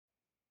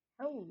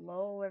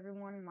Hello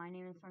everyone, my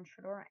name is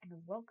UNTURNED and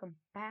welcome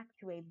back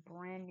to a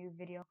brand new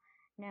video.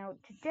 Now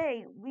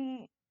today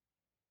we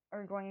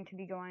are going to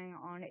be going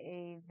on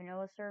a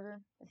vanilla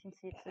server. As you can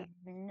see, it says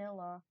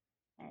vanilla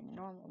and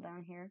normal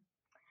down here.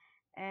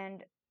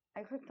 And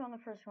I clicked on the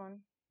first one,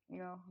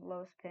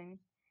 lowest ping.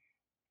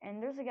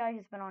 And there's a guy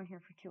who's been on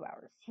here for 2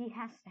 hours. He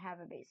has to have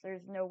a base.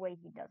 There's no way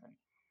he doesn't.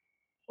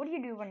 What do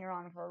you do when you're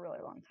on for a really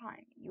long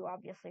time? You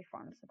obviously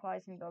farm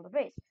supplies and build a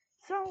base.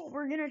 So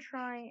we're gonna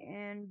try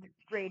and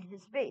grade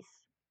his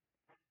base.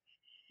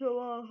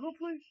 So,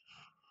 hopefully,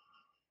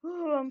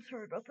 I'm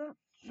sorry about that.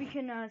 We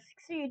can,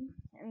 succeed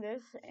in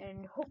this,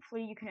 and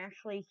hopefully you can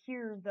actually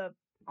hear the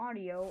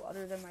audio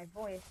other than my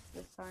voice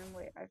this time.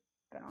 Wait, I've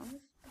been on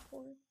this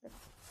before?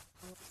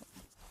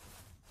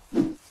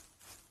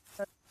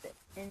 But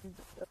in the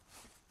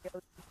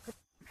video,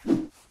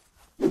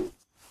 you put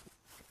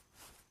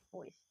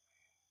voice.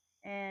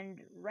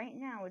 And right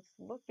now, it's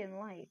looking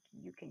like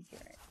you can hear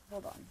it.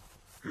 Hold on.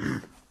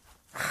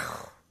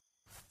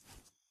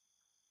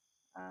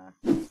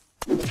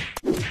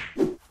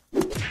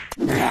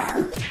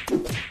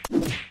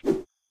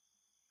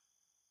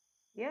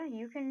 Yeah,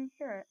 you can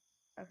hear it.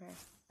 Okay,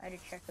 I had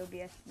to check OBS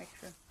to make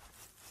sure.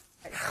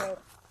 Alright, so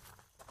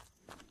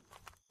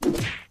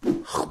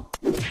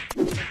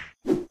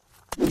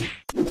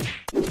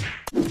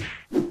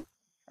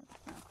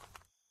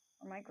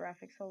are my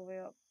graphics all the way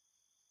up?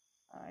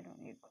 I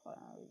don't need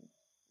clouds.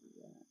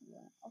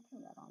 Yeah. I'll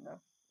turn that on though.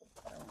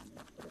 I don't want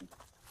to put in.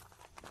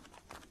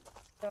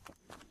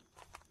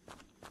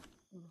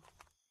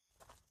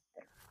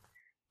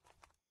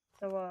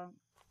 So,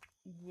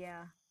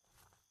 yeah.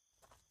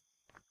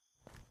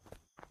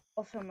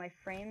 Also, my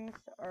frames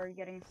are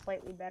getting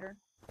slightly better.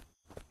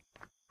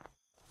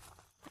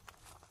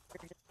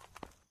 Just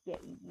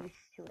get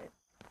used to it.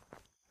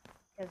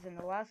 Because in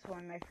the last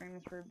one, my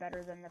frames were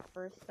better than the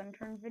first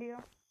UNTURNED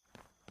video.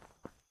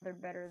 They're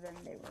better than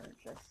they were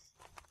just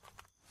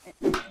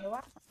in the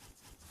last one.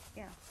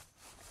 Yeah.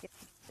 I guess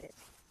you could say it.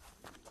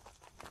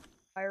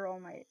 Fire all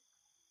my...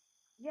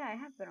 Yeah, I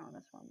have been on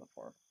this one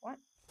before. What?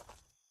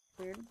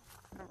 Weird.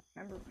 I don't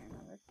remember being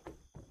on this.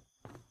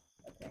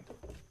 Okay.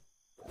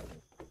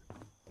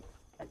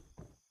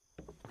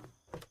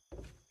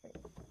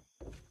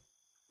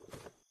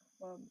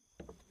 Well,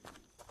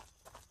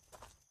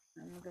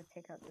 I'm gonna go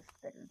take out this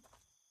bitter.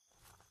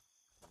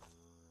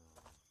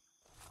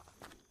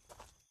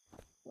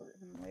 Load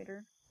him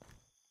later.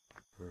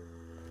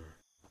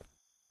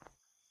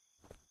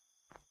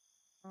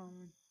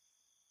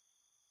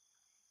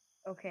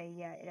 Okay,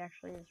 yeah, it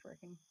actually is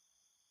working.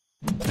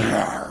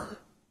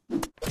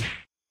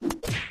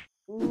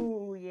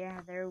 Ooh,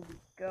 yeah, there we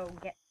go.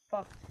 Get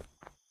fucked.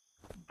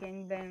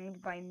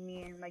 Gangbanged by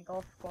me and my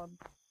golf club.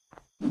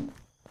 Big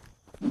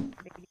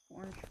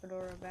orange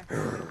fedora back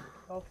to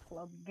golf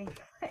club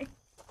gameplay.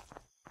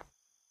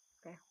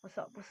 Okay, what's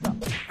up?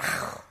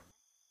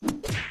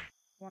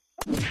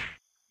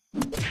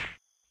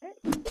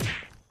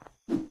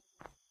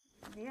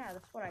 Yeah,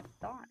 that's what I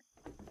thought.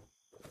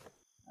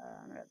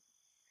 I'm gonna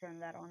turn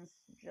that on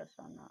just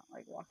so I'm not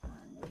like walking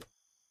around.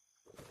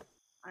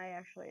 I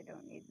actually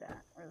don't need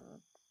that or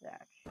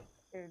that.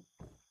 Their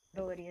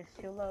ability is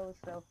too low,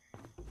 so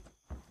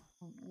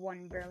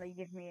one barely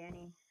give me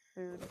any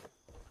food.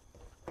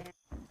 And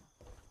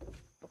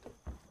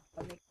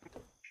I'll make my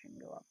action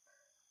go up.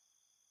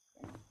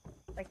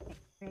 Like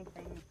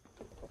anything.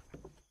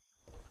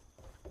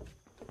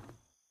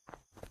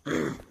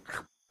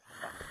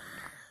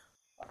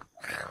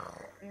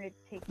 I'm gonna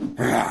take.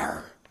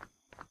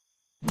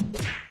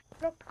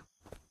 Look.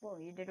 Whoa,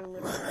 you did a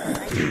little bit of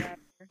that.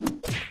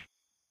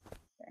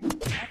 Okay.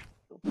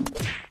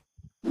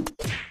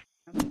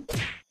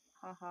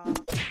 Haha.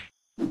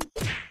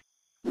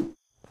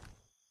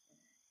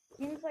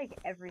 Seems like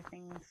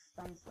everything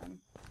stuns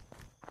them.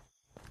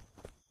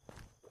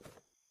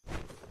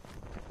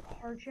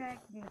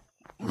 Carjacking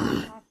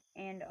and top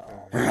and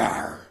all.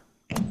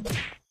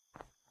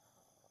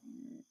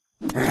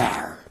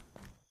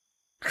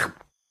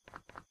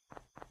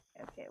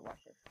 Okay,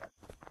 watch this.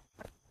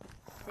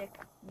 Sick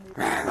move.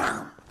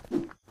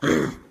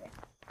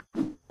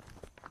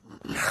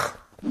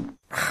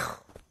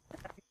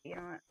 You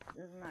know what?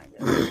 This is not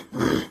good.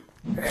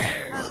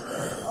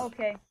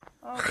 Okay.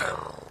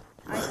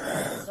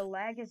 The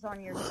lag is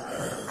on your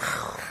side.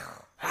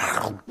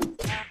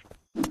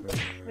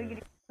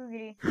 Wiggity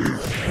boogity.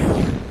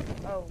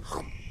 Oh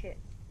shit.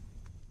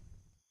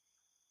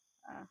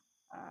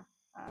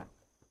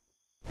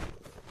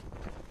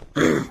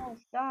 Oh,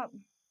 stop.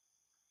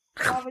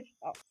 Savage.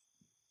 Oh.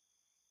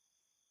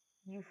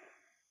 You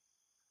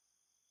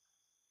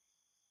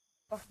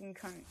fucking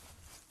cunt.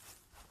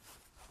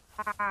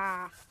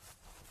 Ah.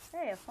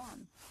 Hey, a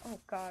farm. Oh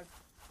god.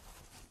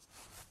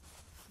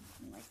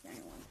 Like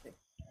anyone to.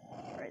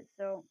 Alright,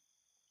 so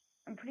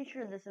I'm pretty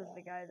sure this is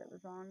the guy that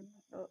was on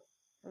for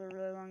a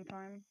really long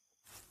time.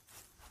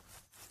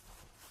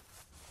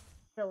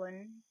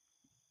 Villain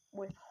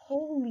with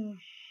holy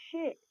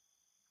shit.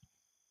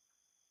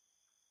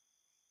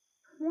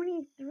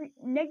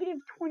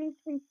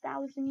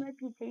 -23,000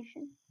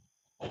 reputation.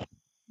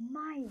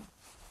 My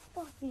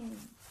fucking...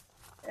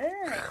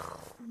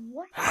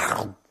 What?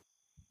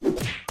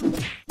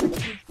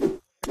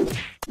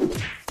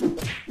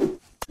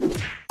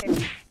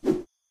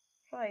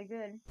 Probably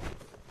good.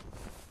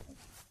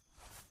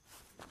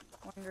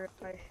 Wonder if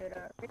I should,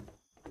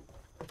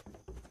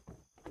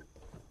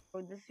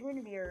 Oh, this is going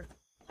to be our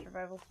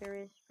survival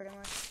series, pretty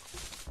much.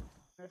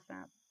 This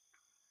map.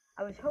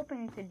 I was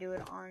hoping to do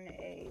it on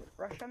a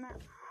Russia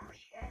map. Oh,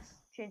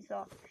 yes!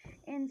 Chainsaw.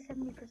 And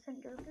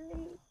 70%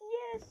 durability.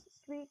 Yes!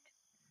 Sweet.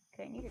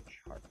 Okay, I need a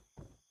chart.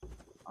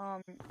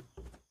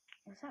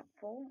 Was that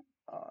full?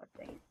 Oh,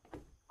 dang it.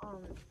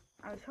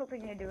 I was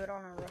hoping to do it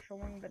on a Russia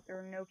one, but there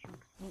are no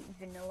complete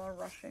vanilla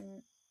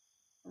Russian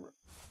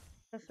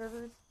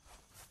servers.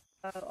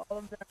 All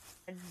of them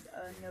had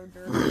no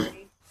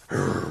durability.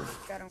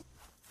 I don't.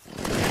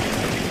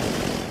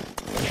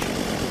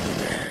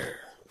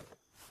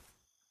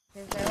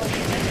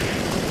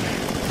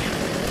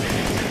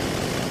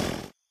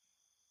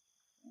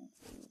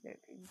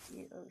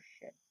 Oh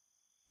shit.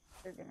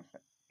 They're gonna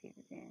start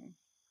PvPing.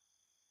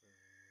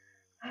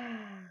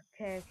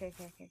 Okay.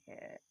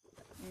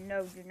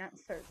 No, do not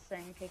start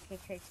saying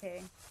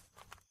KKKK.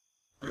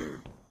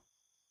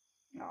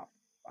 No,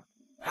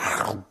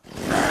 fucking.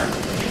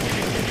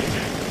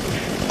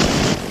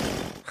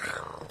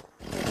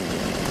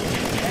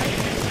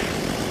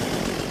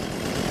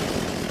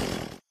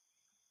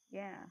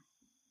 Yeah.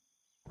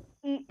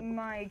 Eat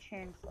my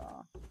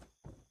chainsaw.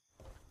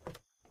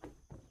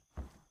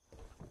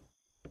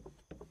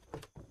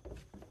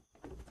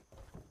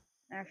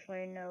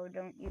 Actually, no,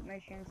 don't eat my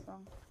chainsaw.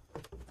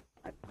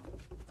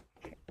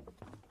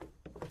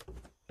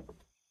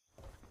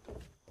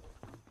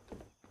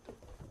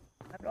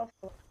 I'd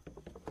also...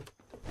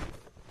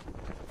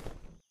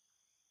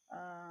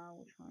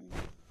 which one?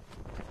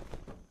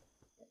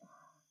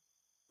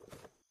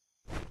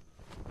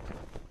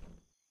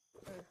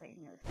 I was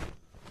thinking this.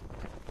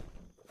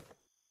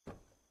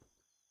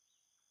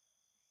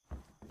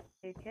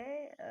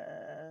 Okay,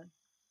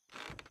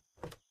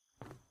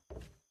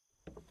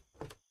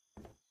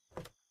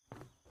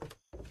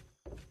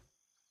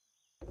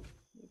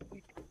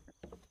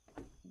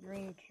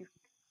 green tooth.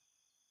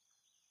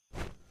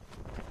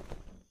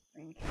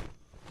 Green tooth.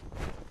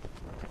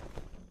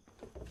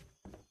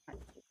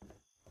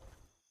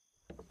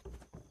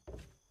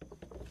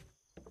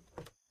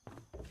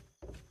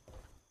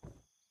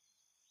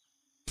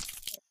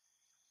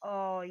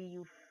 Oh,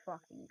 you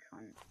fucking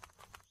cunt.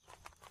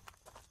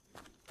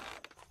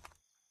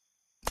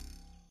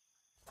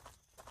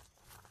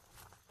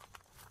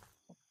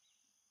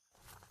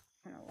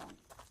 Kinda long.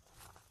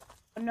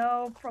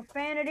 No,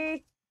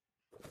 profanity!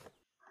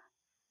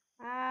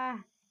 Ah,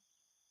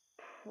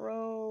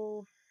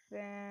 profanity.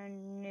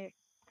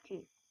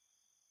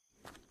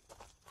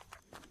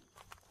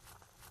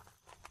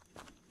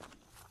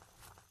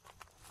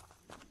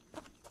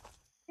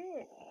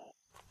 Shit.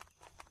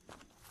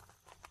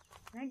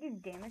 Can I do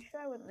damage to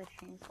that with the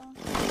chainsaw?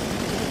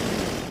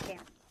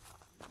 Damn.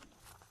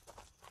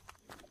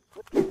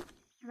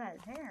 That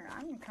there,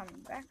 I'm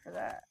coming back for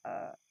that.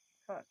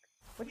 Fuck.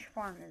 Which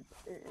farm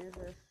is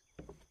this?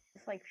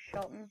 It's like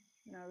Shelton?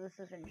 No, this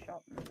isn't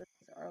Shelton. This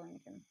is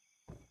Arlington.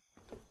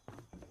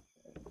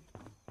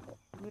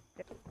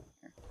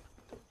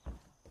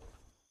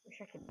 Wish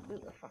I could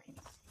loot a fucking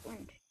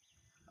splint.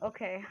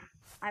 Okay,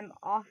 I'm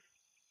off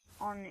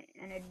on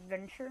an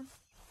adventure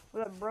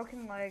with a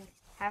broken leg,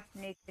 half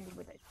naked,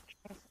 with a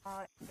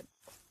chainsaw and a...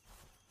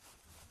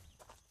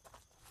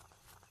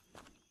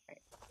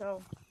 Right,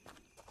 so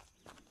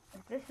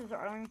if this is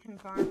Arlington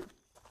Farm,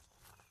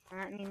 and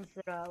that means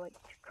that like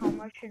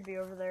Tacoma should be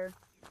over there,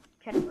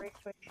 Kent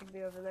Raceway should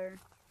be over there,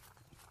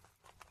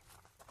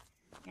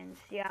 and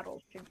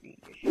Seattle should be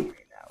just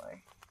straight that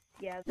way.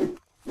 Yeah, this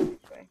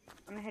way.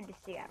 I'm gonna head to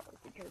Seattle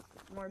because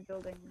more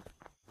buildings,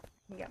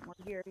 you get more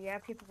gear. Yeah,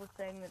 people were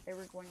saying that they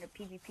were going to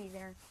PvP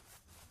there,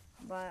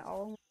 but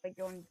I'll only like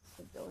go into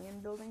civilian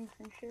buildings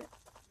and shit.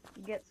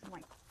 You get some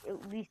like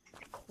at least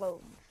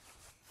clothes.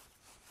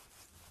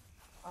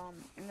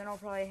 And then I'll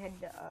probably head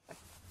to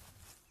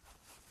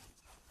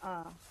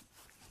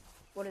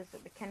what is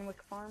it? The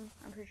Kenwick Farm?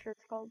 I'm pretty sure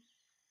it's called.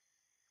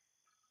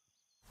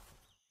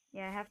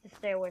 Yeah, I have to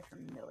stay away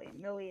from Millie.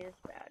 Millie is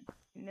bad.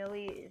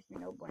 Millie is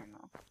no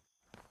bueno.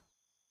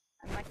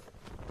 I might...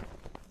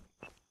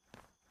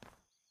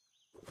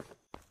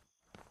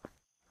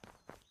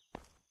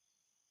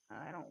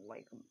 I don't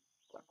like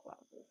black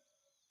clouds.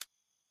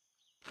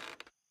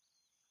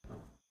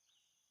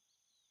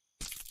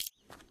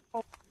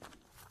 Oh.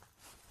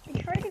 I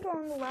tried to go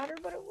on the ladder,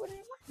 but it wouldn't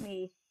let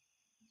me.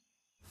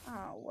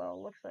 Oh,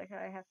 well, looks like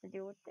I have to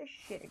deal with this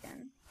shit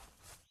again.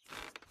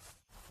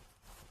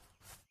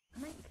 I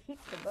might keep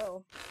the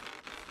bow.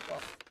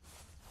 Well,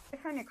 I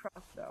find a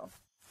crossbow,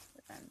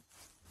 but then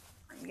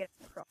I'm getting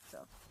the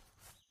crossbow.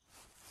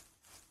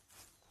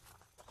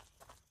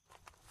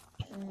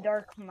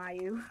 Dark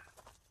Mayu.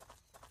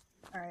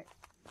 Alright,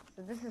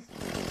 so this is...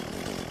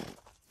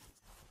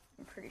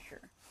 I'm pretty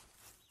sure.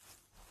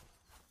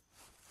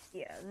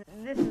 Yeah,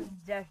 this is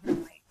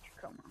definitely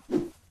Tacoma.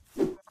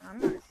 I'm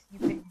not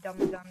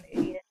dumb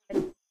idiot.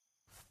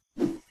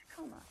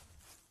 Come on.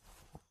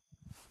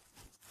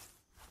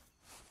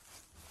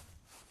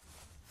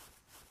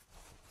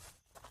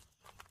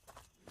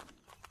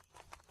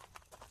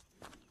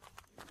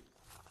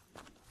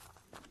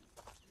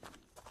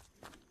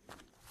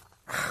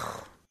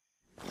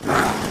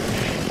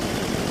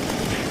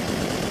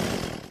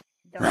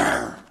 Dumb.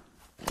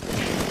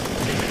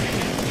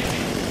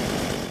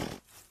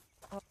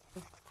 Oh,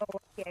 I'm so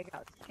lucky I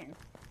got this chance.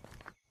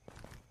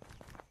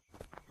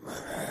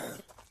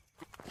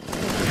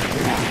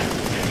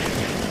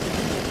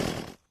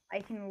 I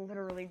can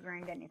literally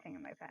grind anything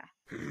in my path.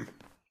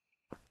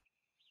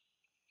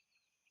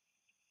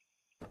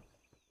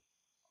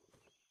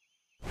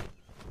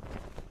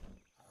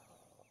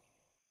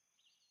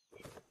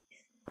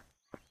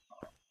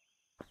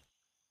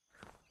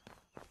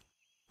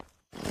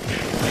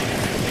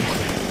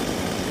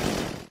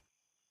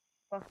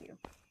 Fuck you.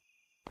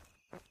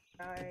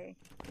 Die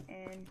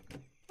and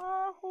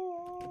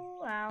oh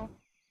wow.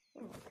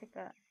 Ooh, I'll take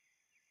that.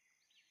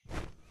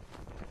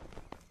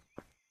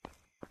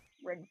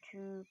 Red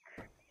toque.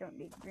 Don't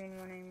need green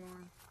one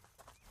anymore.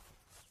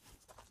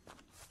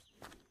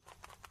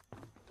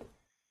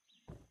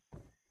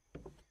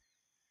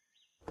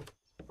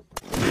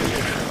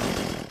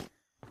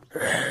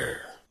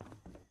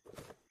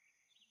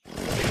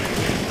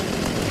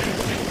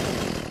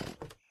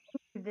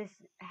 This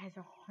has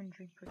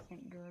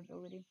 100%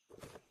 durability.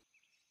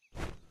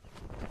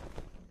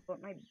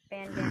 But my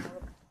bandana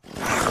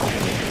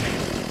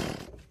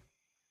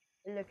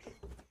looks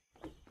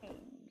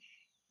strange.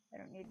 I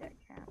don't need that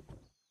cap.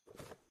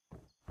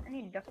 I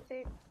need duct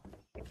tape.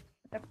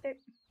 Duct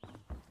tape.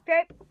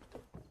 Okay.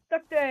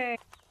 Duct tape.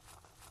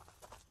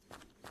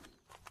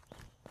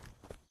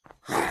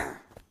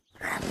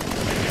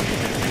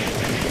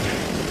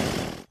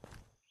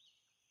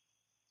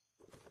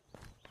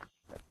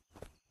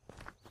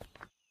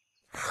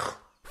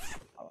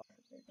 I'll also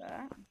take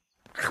that.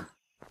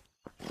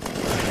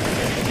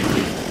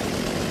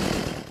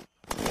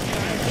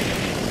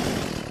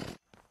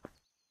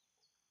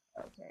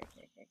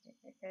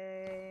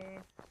 Okay.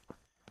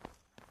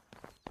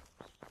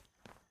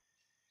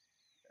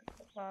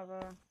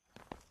 Lava.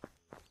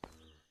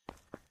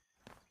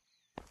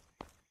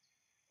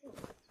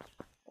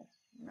 Oh,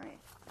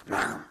 nice.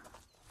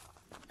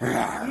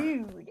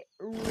 Dude,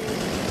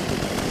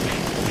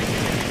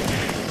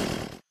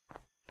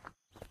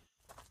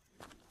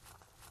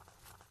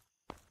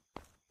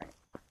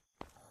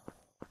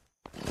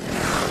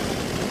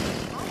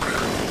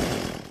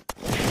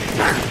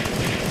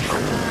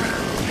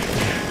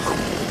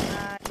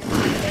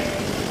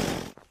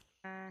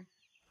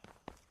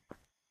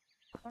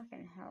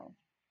 fucking hell.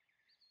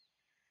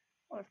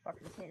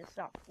 Motherfuckers need to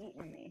stop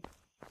eating me.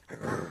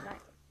 Nice.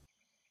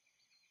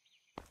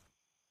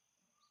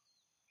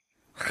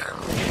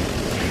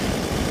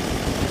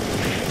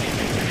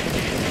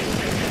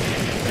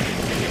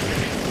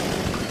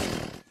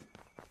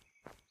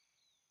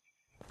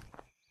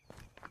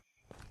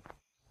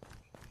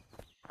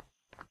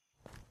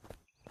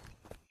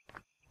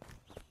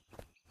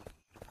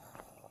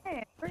 Hey,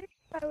 I'm pretty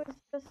sure I was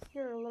just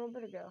here a little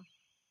bit ago.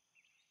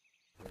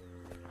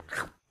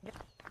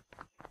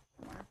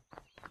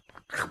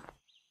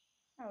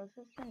 Oh, it's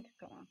just going to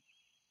come on.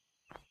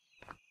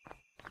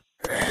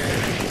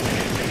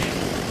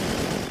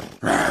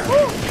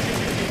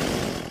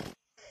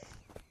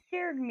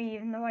 Scared me,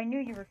 even though I knew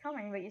you were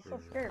coming, but you still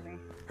scared me.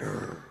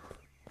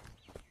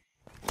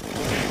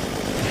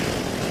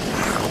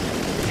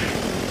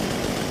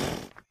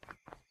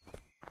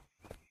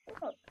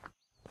 Look,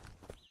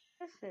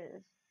 this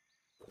is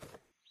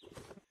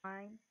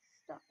my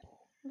stuff.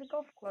 The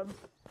golf club.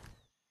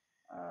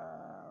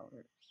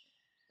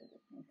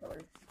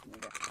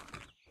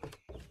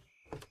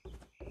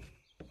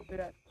 Do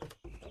that.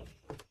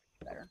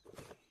 Better.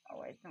 Oh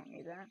wait, don't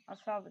need that. I'll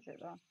salvage it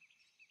though.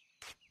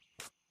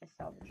 I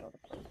salvage all the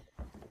clothes.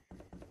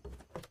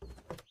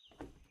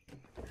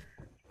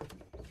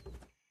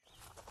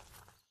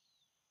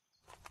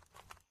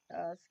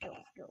 Skill.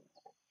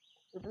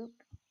 Boop boop.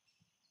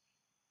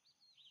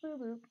 Boop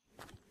boop.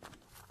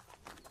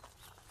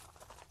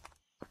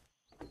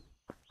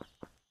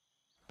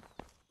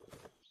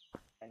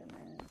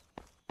 Spider-Man.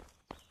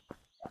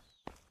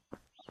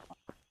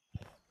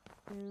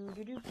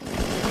 Do.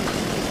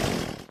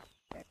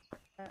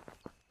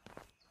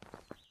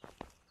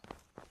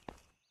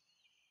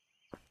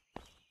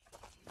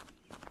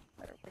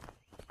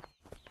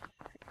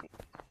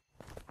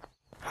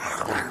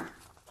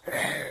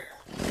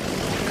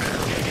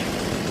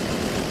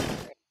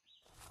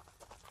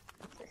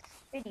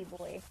 Spitty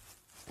boy.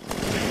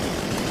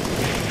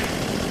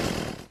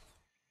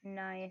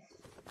 Nice.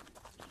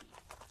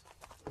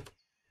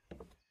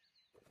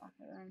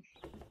 Orange.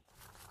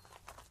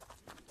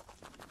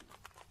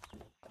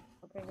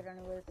 Okay, get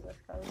anyways,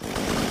 let's go.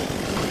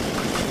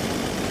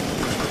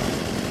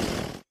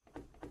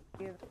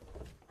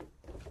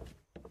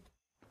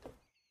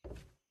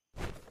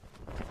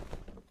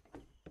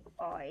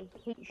 Oh, I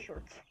hate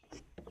shorts.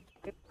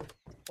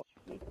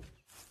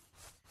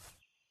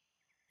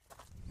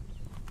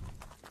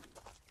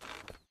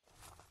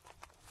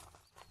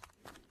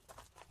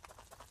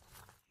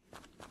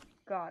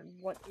 god,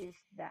 what is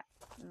that?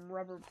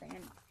 Rubber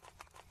band.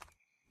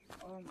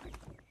 Oh my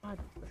god.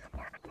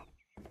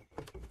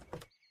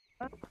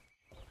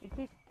 It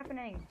keeps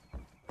happening.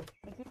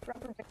 It keeps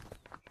rubber band.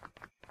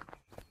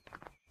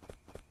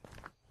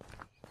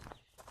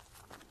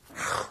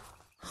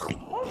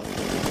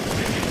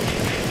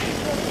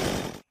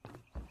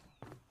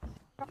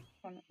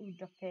 Ooh,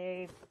 duct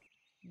tape.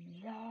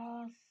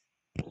 Yes.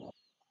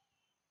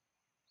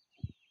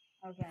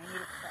 Okay, I need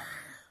a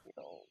crafting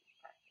skill.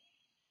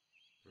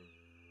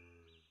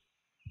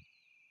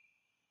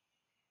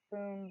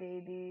 Boom,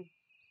 baby.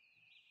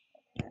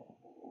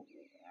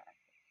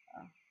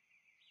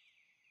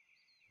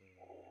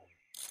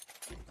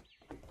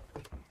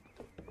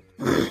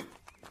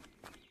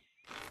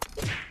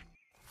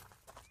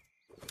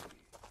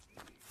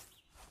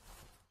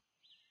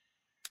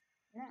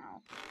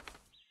 Now,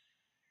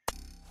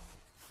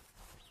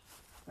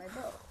 my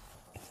bow.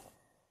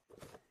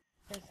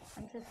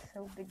 I'm just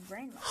so big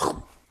brain.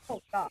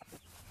 Oh god.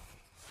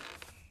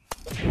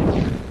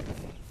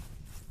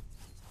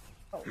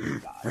 Oh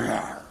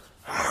god.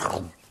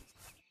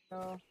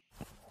 No.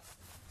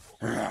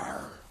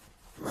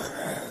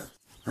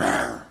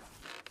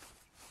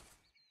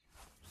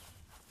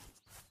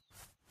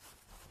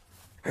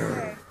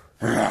 Okay.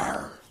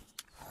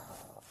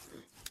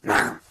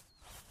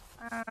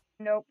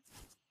 Nope.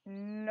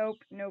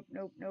 Nope. Nope.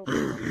 Nope. Nope.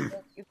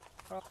 Nope. You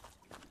fuck off.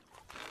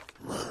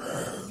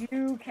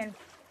 You can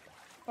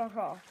fuck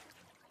off.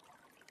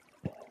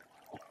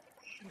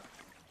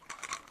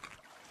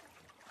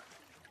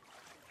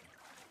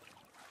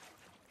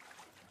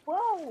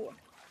 Whoa!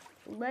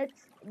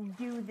 Let's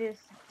do this,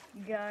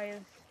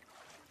 guys.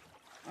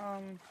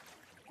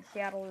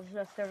 Seattle is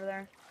just over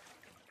there.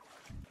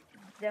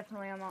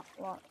 Definitely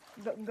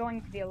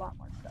going to be a lot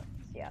more stuff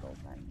in Seattle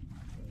than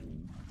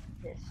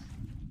this.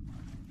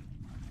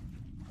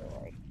 So,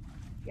 like,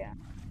 yeah.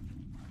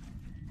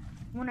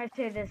 When I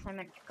say this, I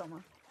meant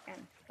Tacoma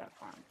and that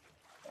farm.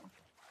 So.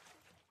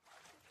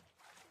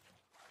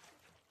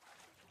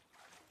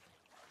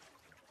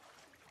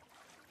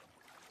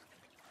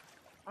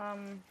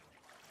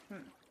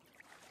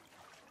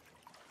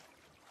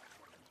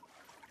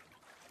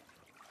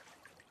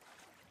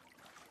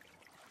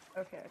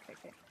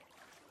 Okay.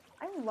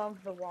 I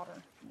love the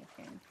water in this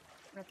game.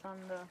 When it's on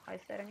the high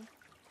setting.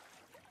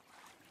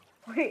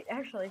 Wait,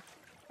 actually,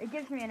 it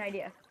gives me an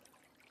idea.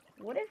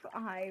 What if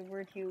I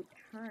were to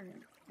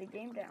turn the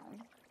game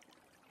down?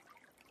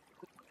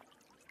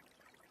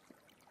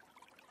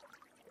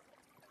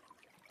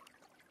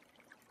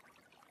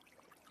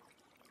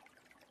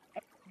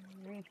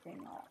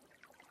 Everything off.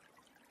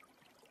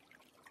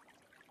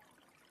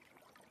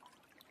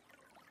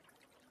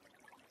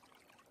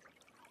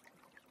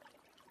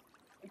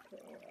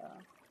 Okay,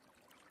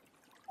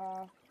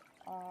 God.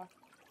 Oh.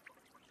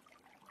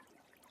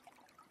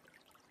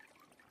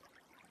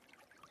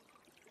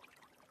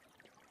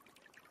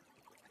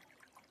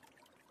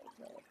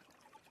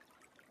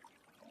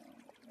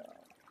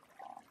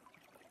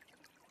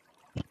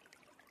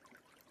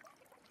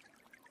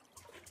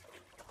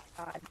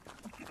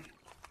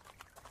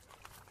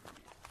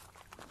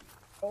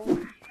 Let's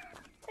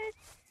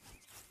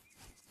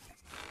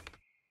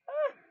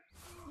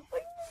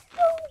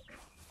go.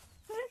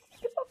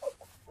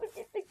 Look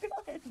at the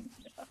gun.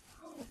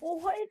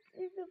 What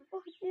in the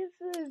fuck is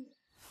this?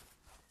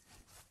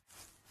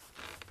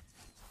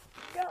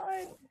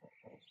 God.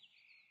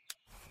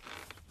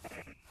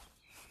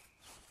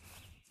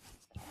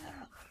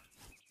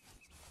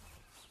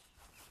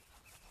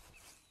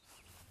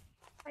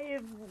 I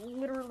have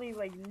literally,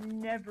 like,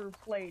 never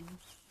played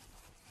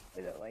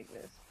with it like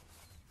this.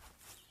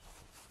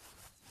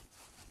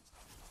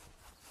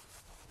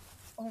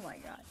 Oh my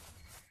god.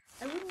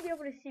 I wouldn't be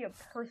able to see a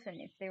person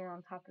if they were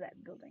on top of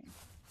that building.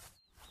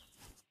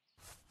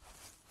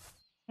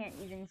 Can't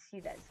even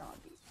see that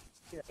zombie.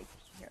 Like,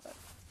 here, look.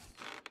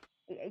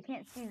 I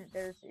can't see that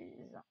there's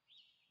a zombie.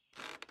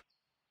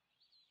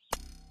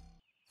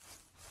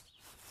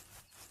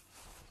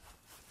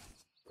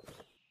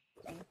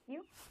 Thank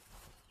you.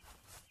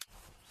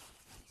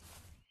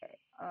 Okay,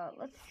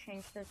 let's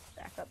change this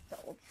back up to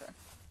ultra.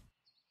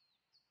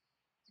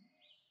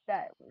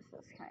 That was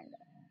just kinda.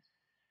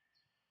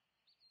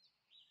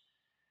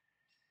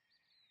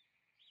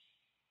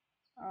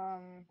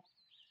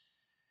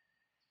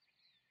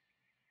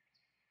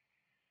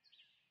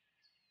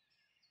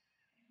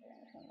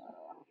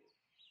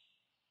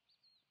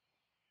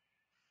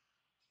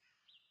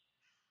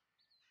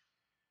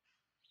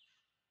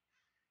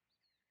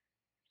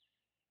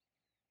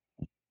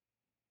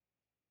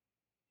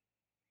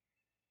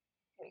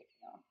 Wait,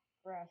 no.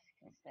 Grass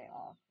can stay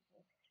off.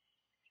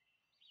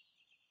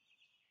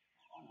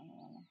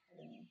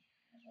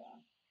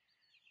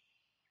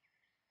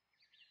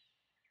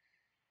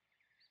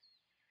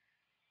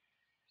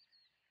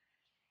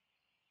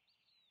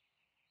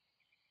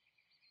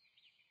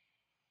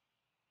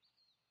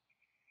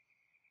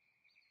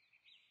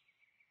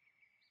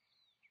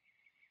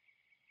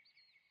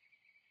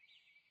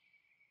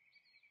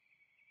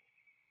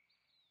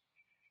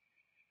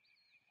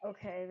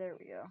 Okay, there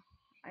we go.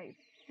 I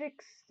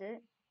fixed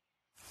it.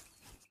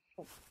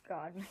 Oh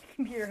god, my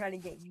computer had to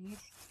get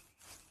used.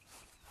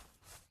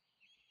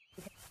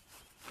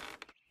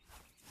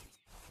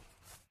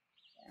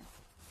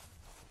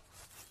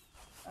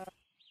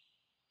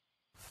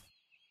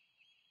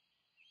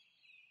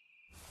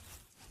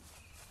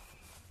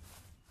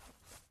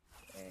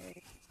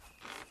 Okay.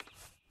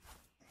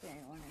 See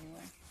anyone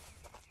anyway.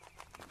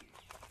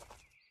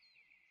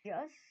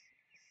 Just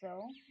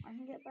so I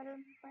can get better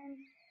frames,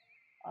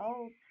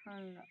 I'll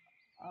turn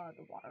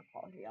the water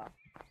quality off.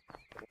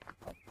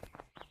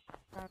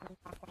 I'm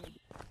not going to be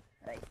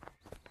like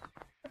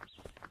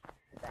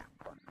that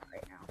important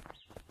right now.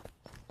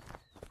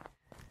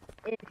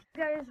 If you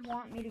guys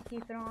want me to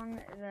keep it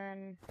on,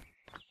 then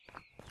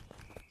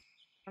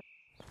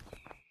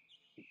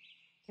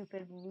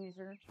stupid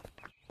loser.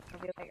 I'll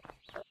be like,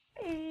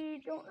 hey,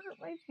 don't hurt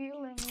my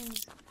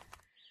feelings.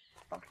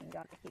 Fucking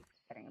gotta keep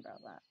forgetting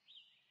about that.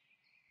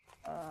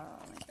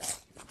 Like that.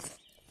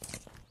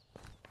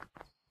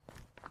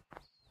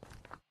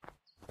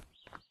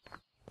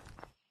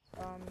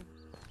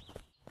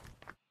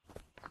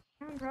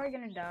 I'm probably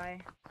gonna die.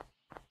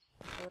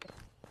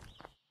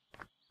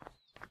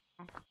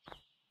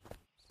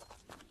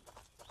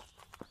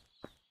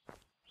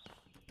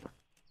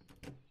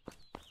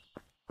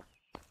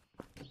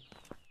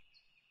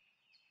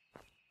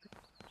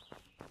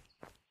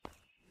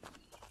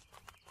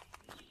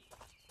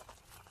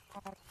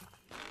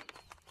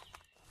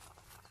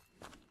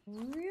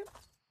 Whoop.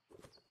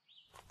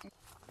 It's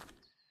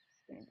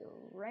gonna go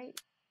right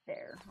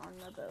there on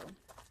the bow.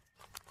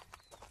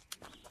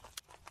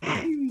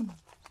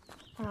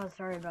 Oh,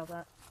 sorry about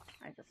that.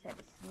 I just had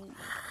to sneeze.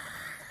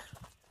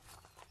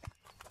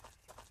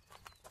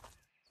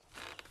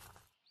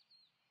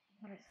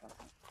 What is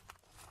something?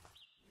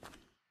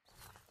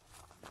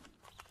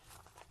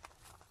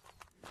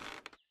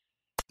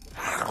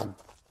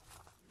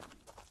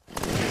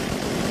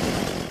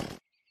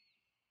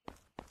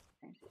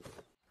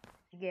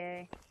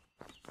 Gay.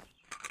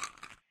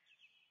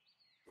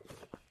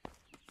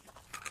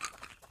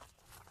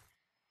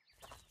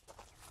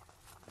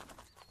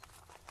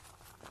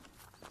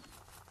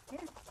 Yeah,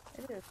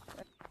 it is.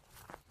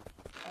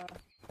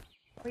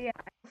 Oh yeah, I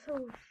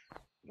also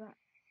got...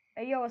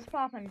 Hey, yo, what's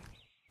poppin'?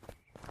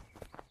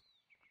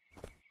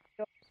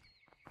 Yo,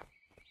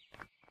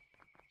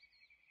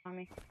 on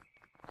me.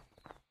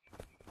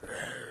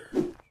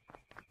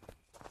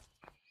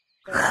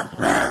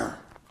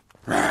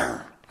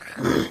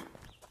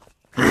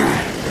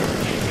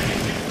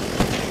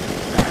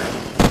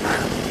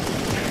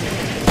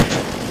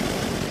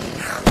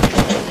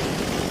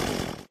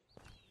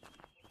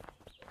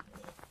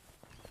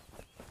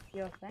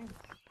 Yo, thanks.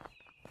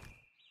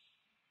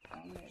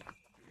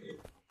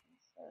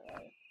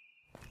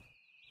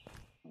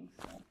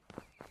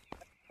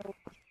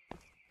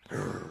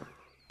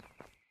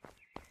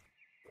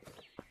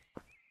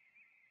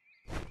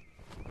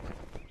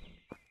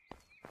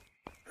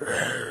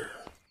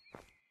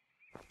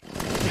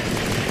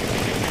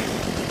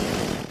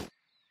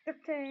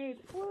 Duct tape,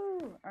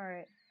 woo!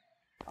 Alright,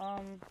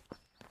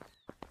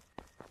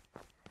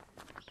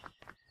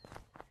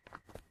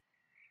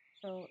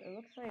 so it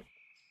looks like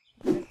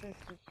this is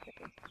his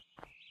face.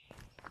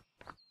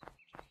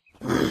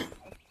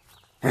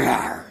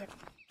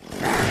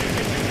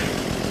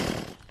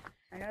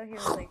 I know he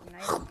was like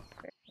nice and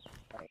fair,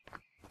 like...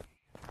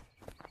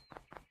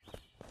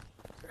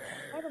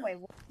 By the way,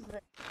 what is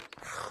this?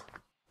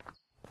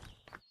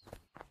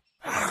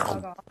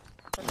 Bug off.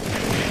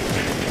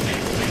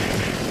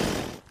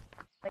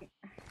 Like,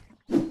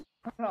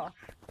 bug off.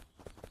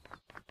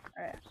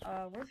 Alright,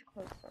 where's the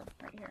clothes store?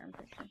 Right here, I'm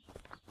pretty sure.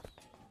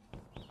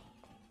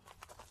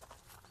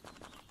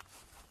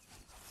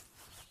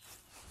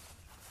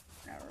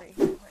 No, right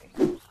here, right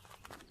here.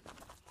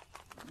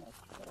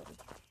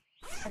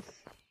 Yes.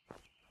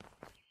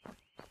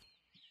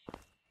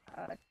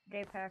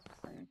 Day packs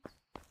and...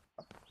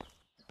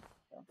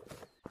 So,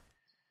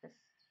 just...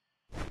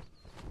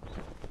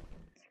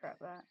 scrap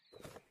that.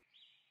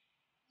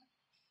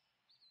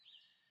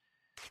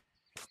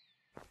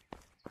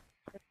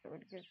 This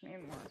would give me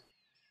more...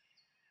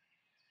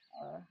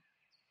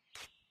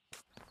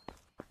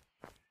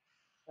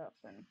 stuff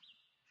and...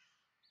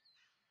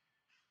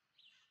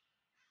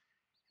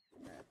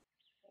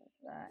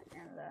 that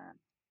and that.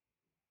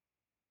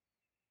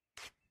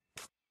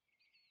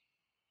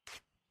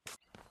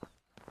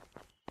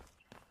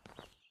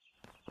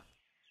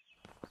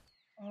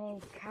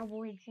 Oh,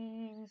 cowboy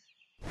jeans.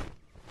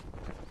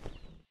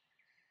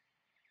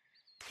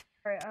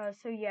 Alright,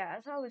 so yeah,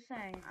 as I was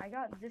saying, I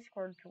got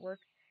Discord to work,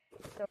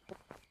 so,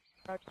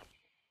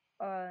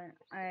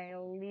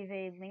 I'll leave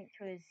a link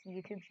to his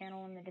YouTube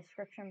channel in the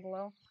description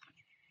below.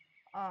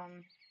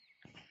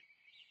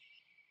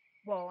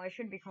 Well, I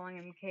should be calling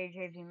him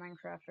KJV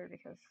Minecrafter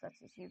because that's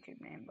his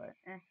YouTube name, but,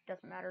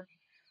 doesn't matter.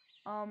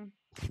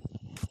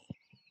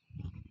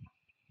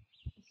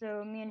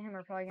 So me and him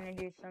are probably gonna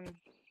do some,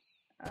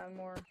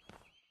 more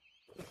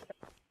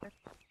stuff.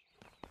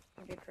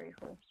 It'd be pretty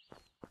cool.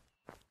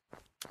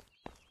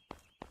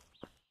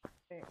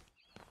 Okay.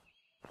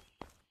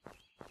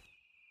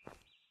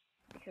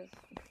 because,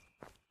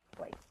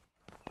 like,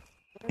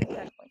 what is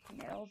that, like,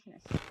 nails and a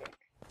stick?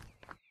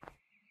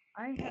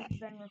 I have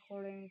been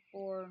recording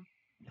for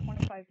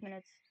 25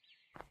 minutes.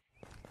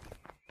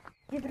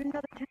 Give it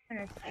another 10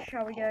 minutes,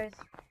 shall we, guys?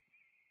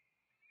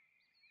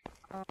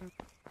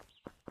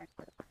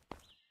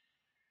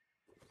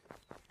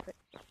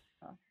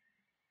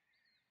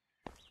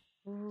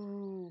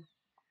 Ooh,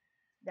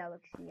 that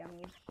looks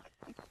yummy.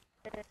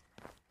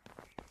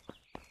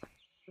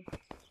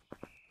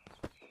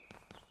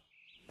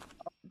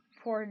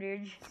 Poor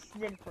dude just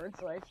did forward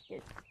slash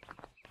get.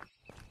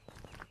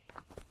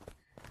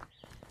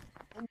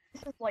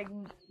 This is like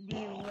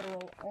the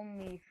literal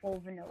only full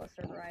vanilla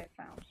server I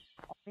found.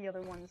 All the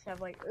other ones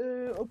have like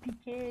OP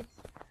kits,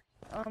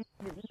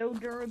 no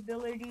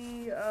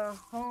durability,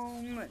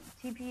 home,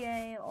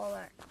 TPA, all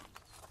that.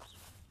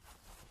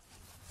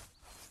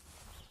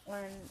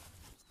 When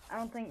I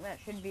don't think that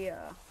should be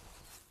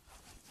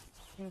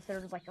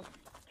considered like a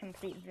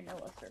complete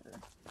vanilla server.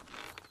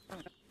 I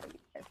don't know about you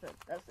guys, but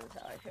that's just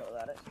how I feel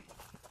about it.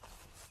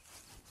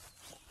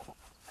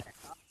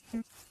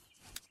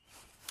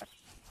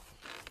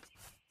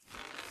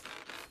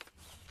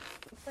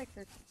 Looks like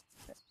there's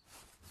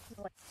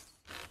like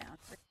down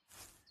for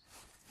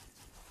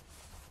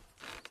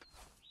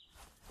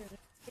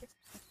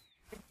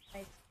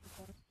nice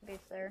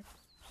base there,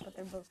 but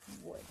they're both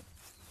wood.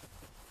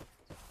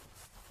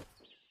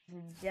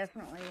 There's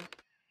definitely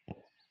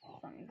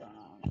something going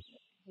on.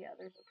 Yeah,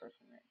 there's a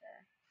person right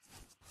there.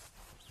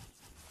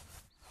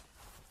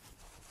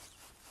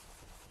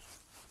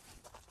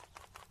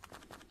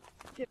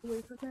 Get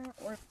away from that,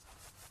 or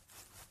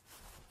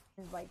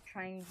like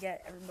try and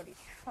get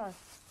everybody's trust.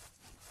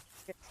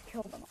 Just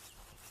kill them.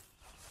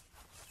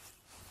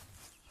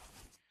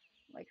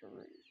 Like a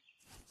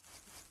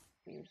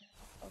ruse.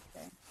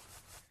 Okay.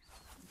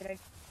 Did I?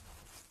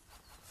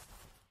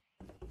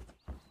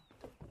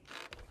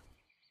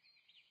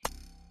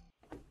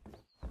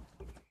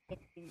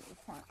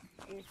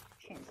 Use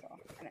chainsaw.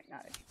 I meant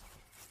not a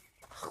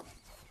chainsaw.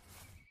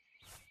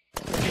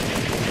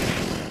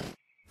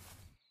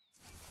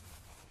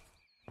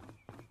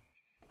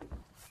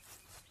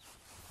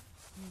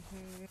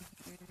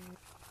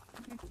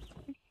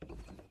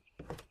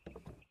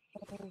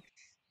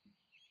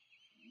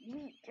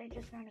 I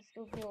just found a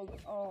skill field.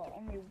 Oh,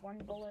 only one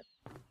bullet.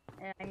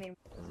 And I mean,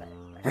 what was that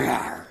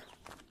expected?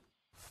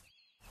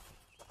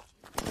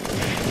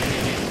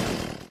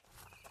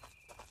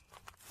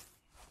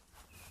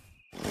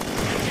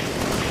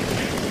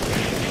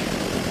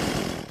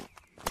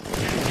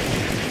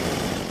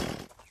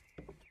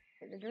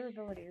 The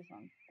durability is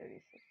on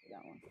 36 for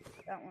that one.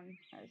 That one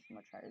has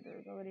much higher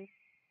durability.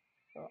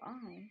 So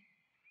I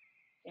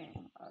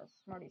am a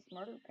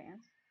smarter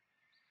pants.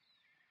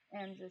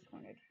 And just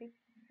going to take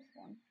this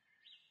one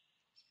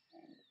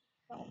and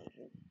salvage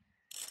it.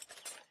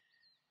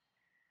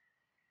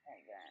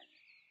 And then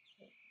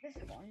take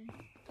this one.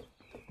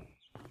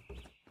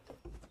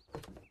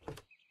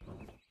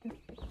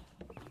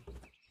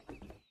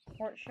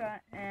 Port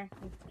shot,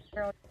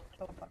 barely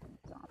kill a fucking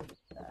zombie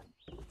with that.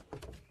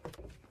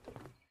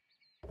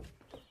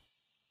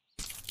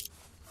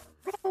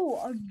 Oh,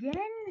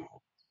 again?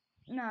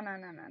 No.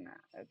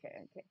 Okay.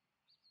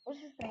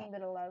 What's this thing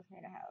that allows me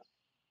to have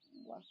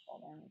less fall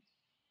damage?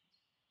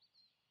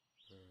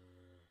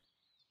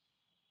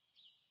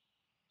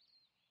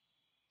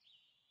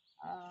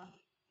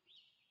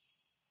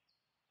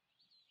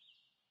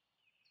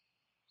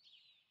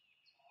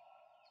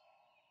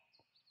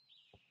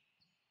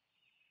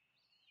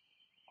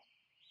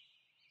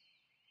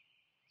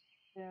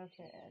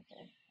 Okay.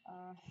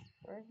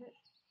 Where is it?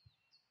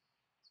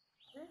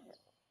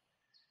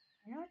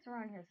 I know it's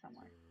around here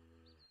somewhere.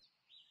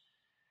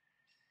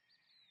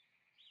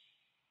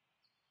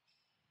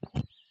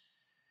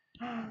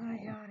 Oh my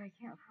god, I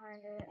can't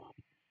find it.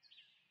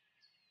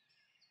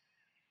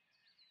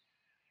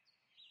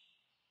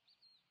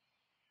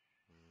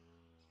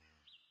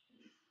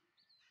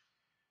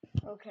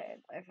 Okay,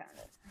 I found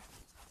it.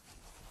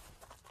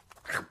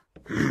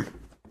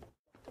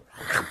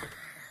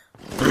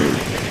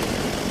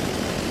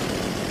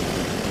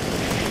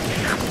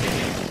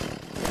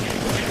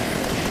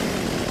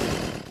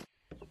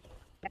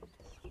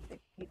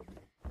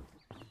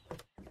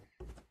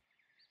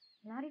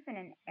 Not even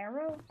an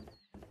arrow?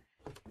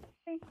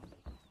 It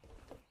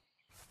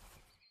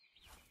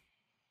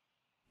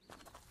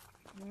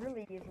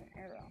really is an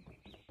arrow.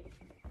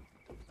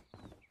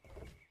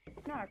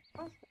 Not a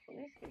crossbow, at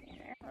least give me an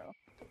arrow.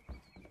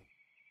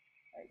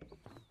 Like,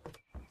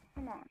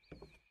 come on.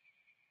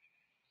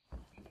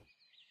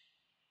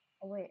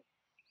 Oh wait.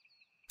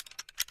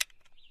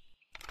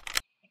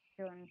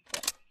 Doing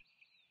flip.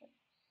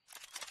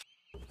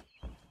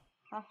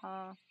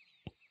 Haha.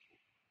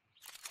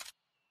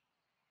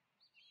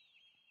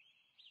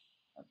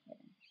 Okay,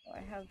 so I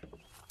have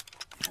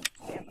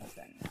ammo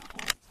then now.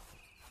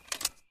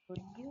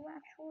 Would you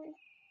actually?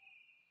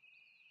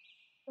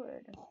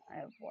 Good. I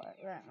have what?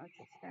 That much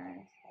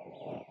experience.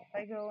 If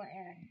I go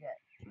and get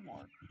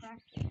more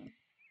crafting.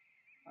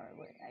 Or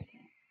wait, I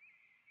can't.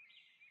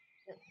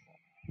 This.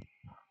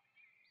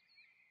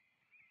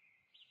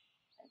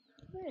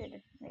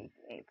 could make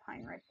a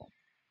pine rifle.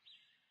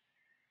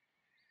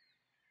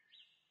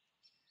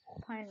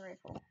 Pine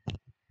rifle.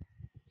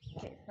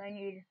 Okay, so I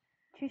need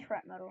 2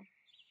 scrap metal,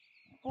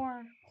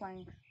 4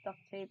 planks, duct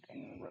tape,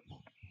 and rope.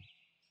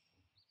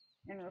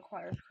 And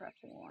requires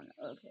crafting 1.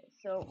 Okay,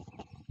 so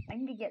I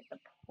need to get the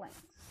planks,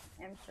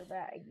 and for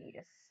that I need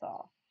a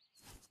saw.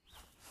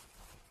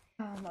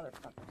 Oh,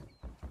 motherfucker.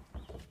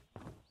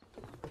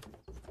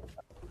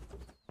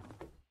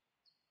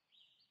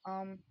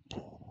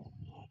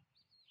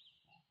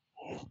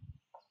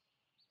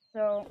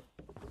 So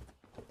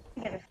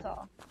get a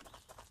saw.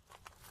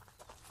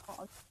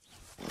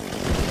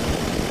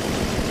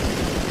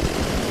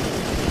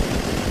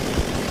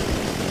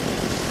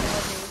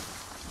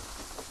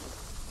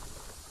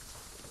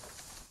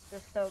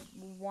 Just the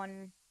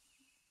one.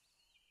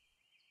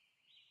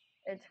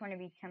 It's going to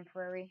be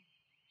temporary.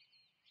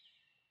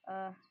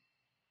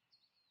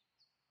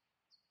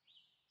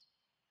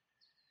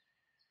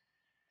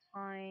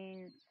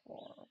 Pine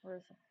floor.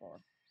 Where's the floor?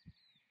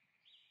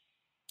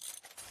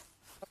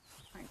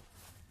 Pine.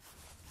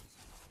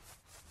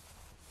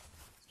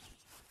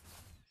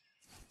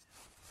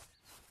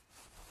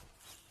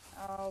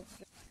 I'll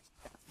just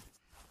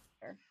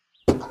there.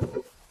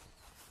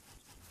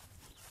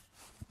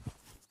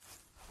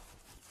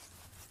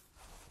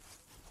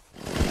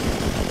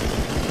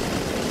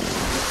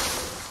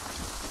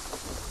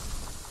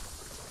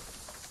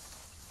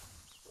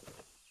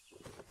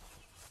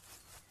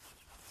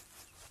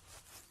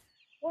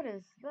 What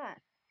is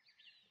that?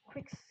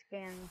 Quick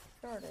scan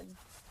started.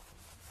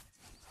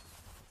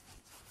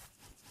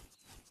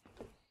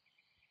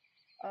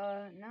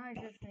 Now I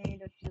just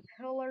need a few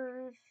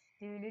pillars.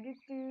 Do do do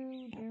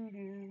do do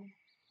do.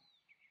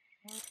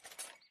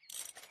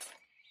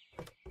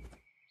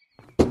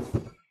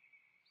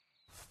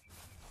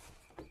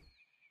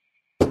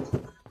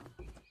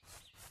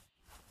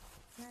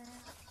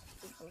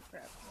 Oh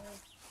crap.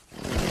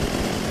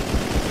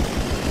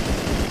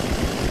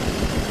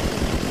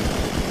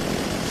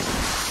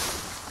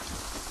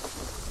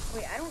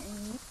 Wait, I don't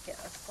need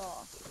a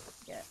saw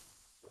yet.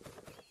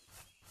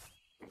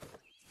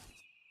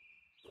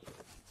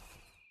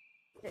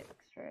 6,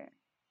 right?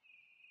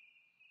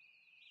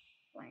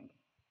 Blank.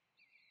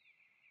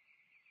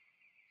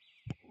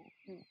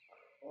 You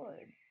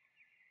could.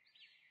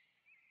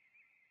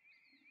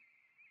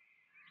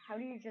 How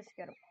do you just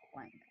get a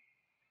plank?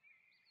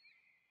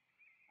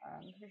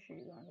 I'm pretty sure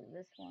you're going to do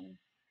this one.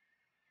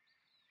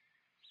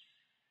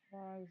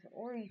 Logs,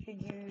 or you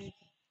could use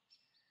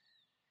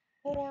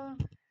 4,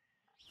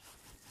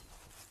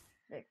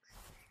 6.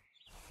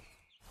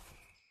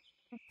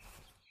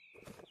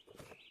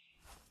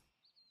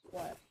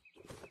 What?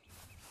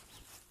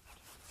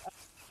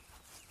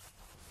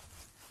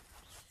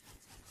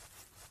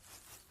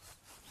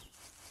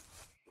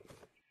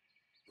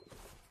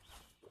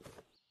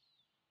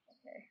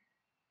 Okay.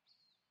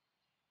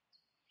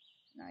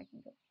 Now I can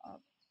go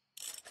up.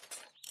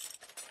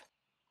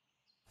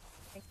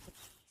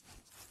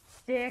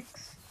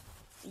 6.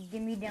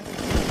 Give me them 6.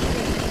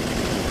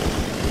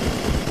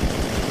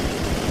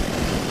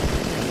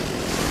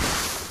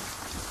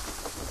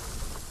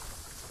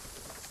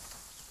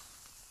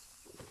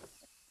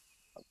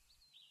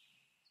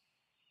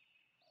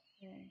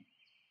 Okay.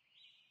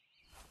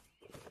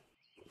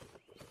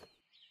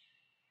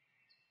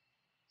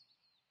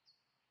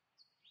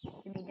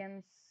 Give me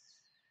them.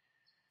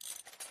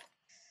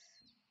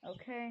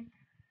 Okay.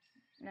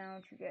 Now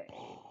to get a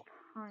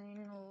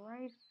pine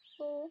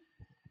rifle.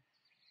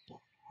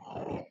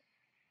 Okay.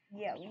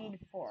 Yeah, we need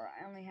 4.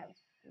 I only have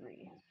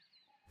 3.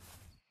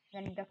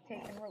 Then duct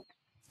tape and rope.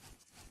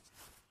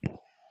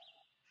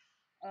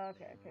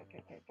 Okay.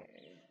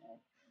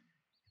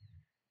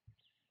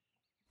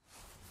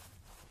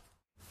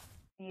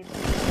 Need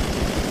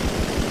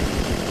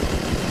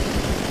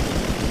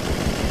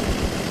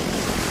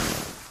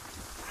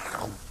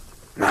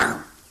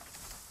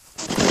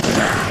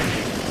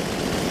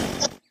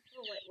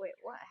wait,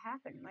 what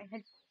happened? My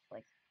head,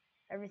 like,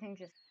 everything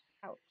just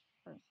out.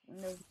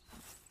 No,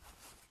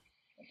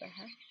 what the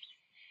heck?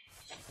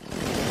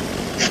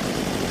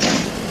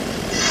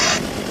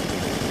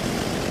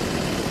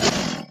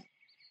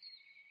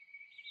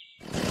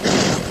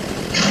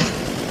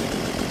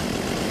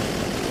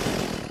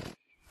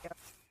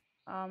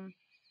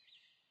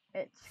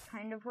 It's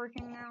kind of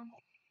working now.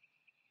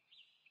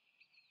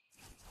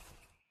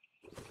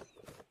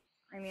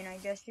 I mean, I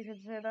guess you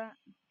could say that.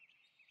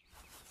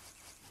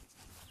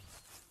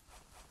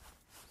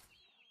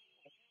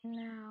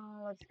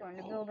 Now, let's go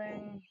into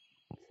building.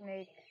 Let's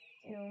make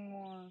 2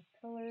 more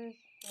pillars.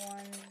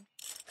 1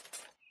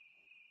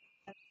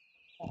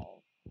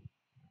 wall.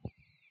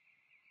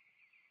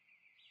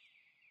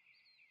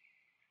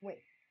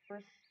 Wait,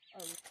 first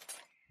a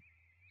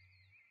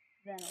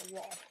then a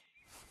wall.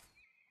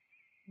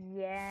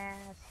 Yeah,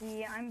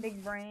 see, I'm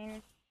big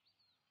brain.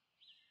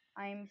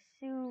 I'm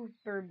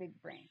super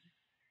big brain.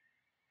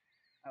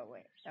 Oh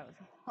wait, that was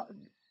a log.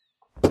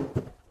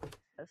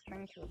 I was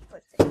trying to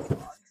equip a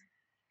log.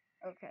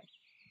 Okay,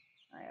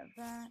 I have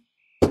that.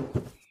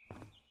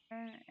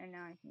 And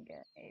now I can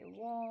get a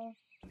wall.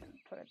 I'm gonna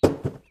put it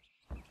there.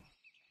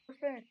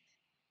 Perfect.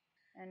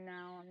 And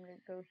now I'm gonna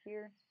go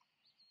here.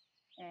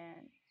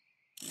 And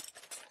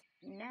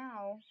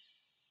now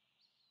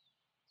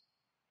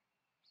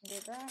do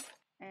that.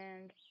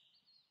 And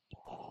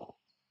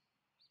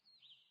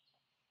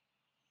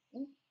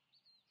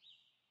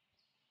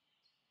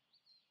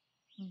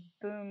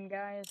boom,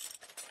 guys.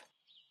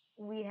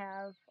 We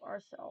have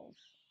ourselves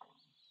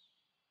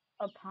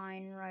a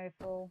pine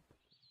rifle.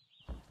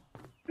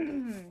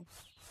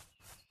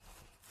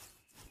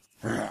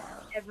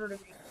 Ever to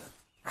make.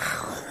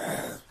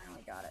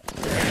 Finally got it.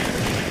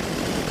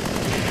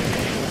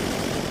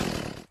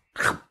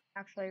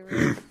 Actually, I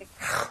really picked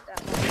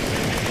that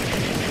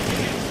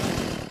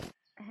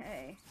one.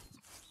 Hey.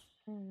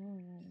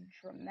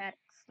 Dramatic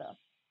stuff.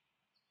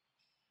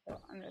 So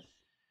I'm gonna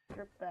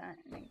strip that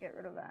and then get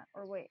rid of that.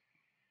 Or wait.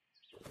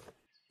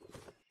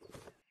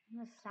 I'm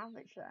gonna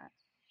salvage that.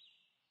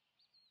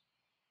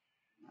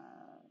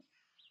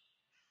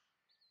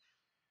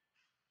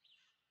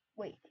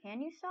 Wait, can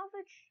you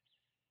salvage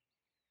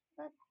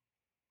that?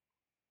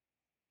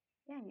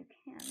 Yeah, you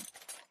can.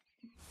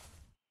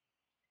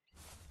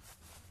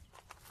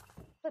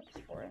 Clips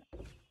for it.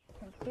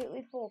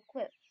 Completely full of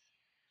clips.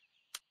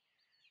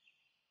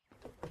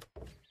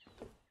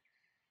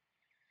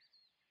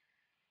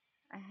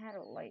 I had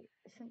a light.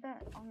 Isn't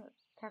that on the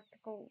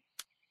tactical?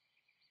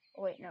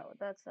 Oh, wait, no,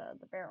 that's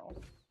the barrel.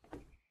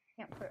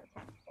 Can't put a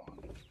tactical on.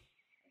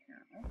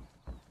 Apparently.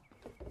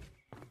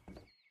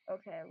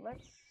 Okay,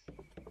 let's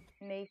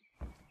make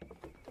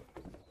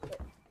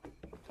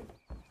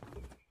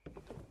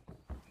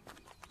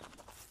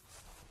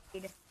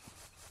it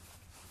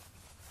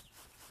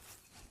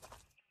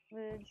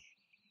village.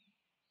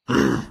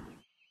 I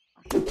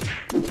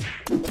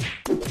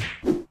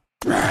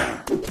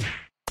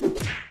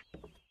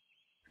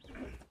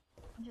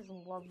just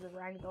love the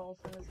ragdolls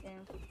in this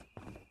game.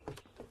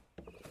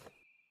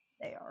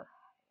 They are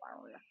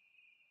hilarious.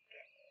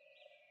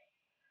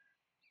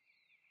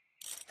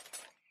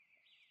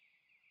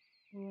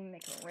 Ooh,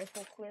 make a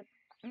rifle clip.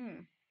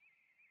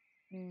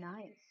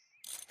 Nice.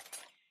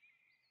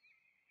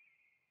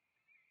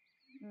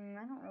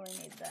 I don't really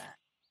need that.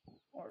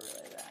 Or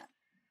really that.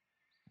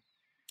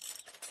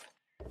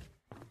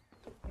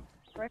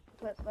 Rifle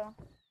clip though.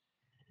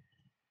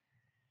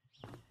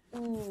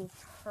 Ooh,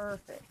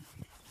 perfect.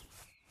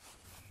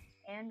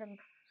 And I'm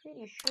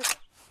pretty sure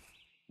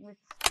with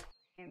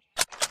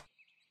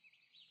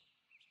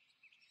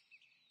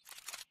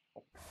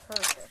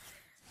perfect.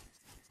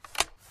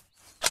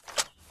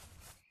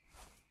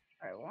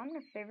 Alright, well I'm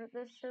gonna favorite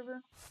this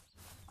server.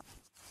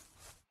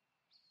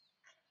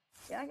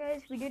 Yeah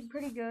guys, we did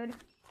pretty good.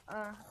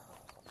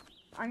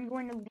 I'm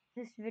going to leave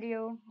this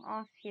video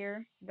off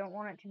here. Don't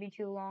want it to be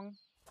too long.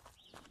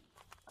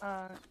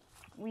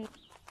 We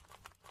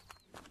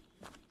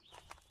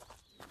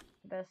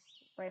best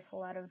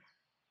rifle out of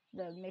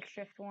the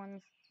makeshift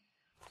ones.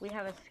 We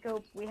have a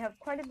scope. We have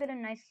quite a bit of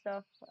nice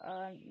stuff.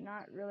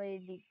 Not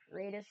really the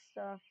greatest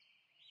stuff,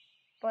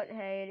 but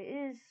hey, it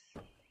is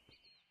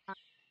not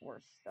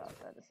worse stuff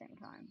at the same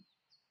time.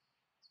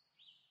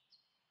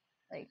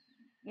 Like,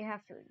 you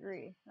have to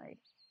agree. Like,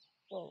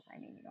 well, I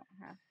mean, you don't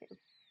have to,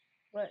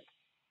 but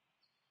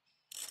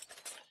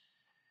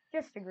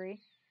just agree.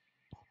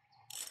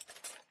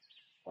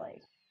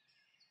 Like,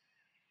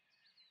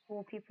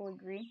 cool people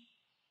agree,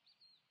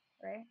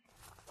 right?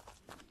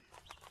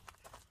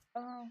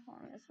 Oh, hold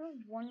on. Is there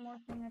one more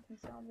thing I can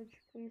salvage,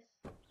 please?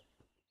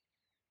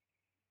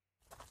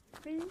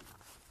 Please?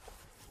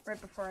 Right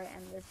before I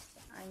end this,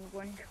 I'm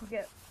going to go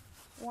get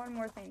one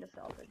more thing to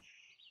salvage.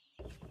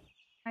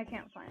 I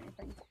can't find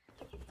anything.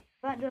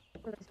 That does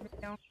it for this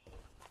video.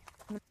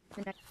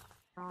 The next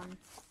on.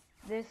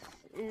 This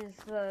is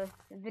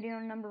video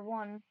number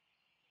 1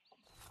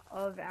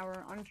 of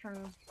our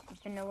Unturned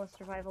Vanilla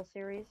Survival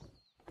series.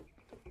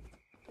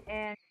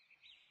 And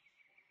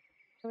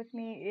with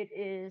me, it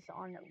is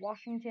on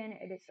Washington.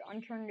 It is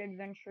Unturned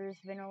Adventures,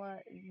 Vanilla,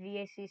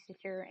 VAC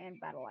Secure, and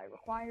Battle Eye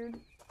Required.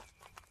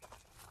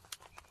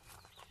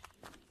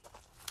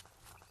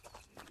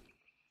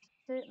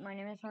 That's it. My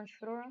name is Orange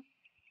Fedora,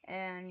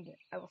 and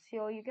I will see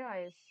all you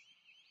guys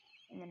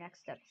in the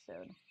next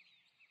episode.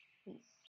 Peace.